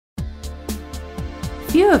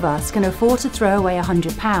Few of us can afford to throw away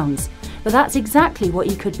 £100, but that's exactly what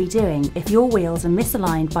you could be doing if your wheels are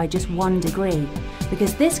misaligned by just 1 degree,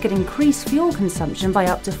 because this could increase fuel consumption by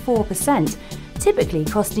up to 4%, typically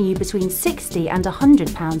costing you between £60 and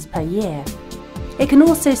 £100 per year. It can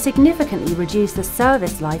also significantly reduce the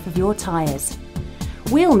service life of your tyres.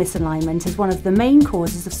 Wheel misalignment is one of the main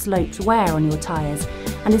causes of sloped wear on your tyres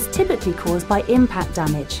and is typically caused by impact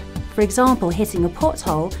damage, for example hitting a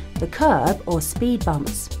pothole, the curb or speed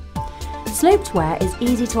bumps. Sloped wear is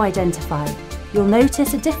easy to identify. You'll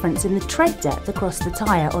notice a difference in the tread depth across the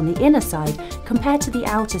tyre on the inner side compared to the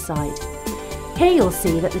outer side. Here you'll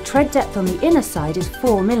see that the tread depth on the inner side is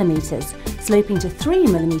 4 mm, sloping to 3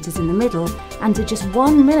 mm in the middle and to just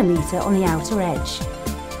 1 mm on the outer edge.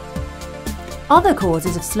 Other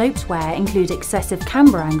causes of sloped wear include excessive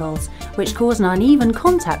camber angles, which cause an uneven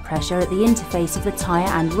contact pressure at the interface of the tyre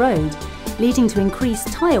and road, leading to increased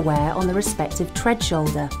tyre wear on the respective tread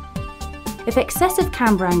shoulder. If excessive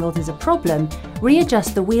camber angles is a problem,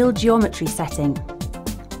 readjust the wheel geometry setting.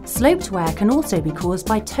 Sloped wear can also be caused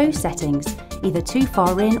by toe settings, either too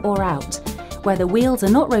far in or out, where the wheels are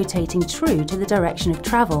not rotating true to the direction of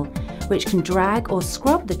travel, which can drag or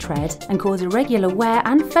scrub the tread and cause irregular wear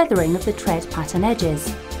and feathering of the tread pattern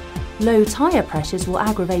edges. Low tyre pressures will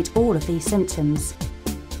aggravate all of these symptoms.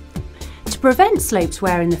 To prevent sloped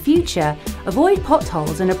wear in the future, avoid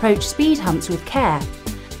potholes and approach speed humps with care.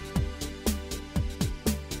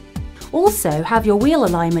 Also, have your wheel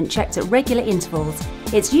alignment checked at regular intervals.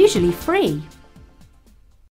 It's usually free.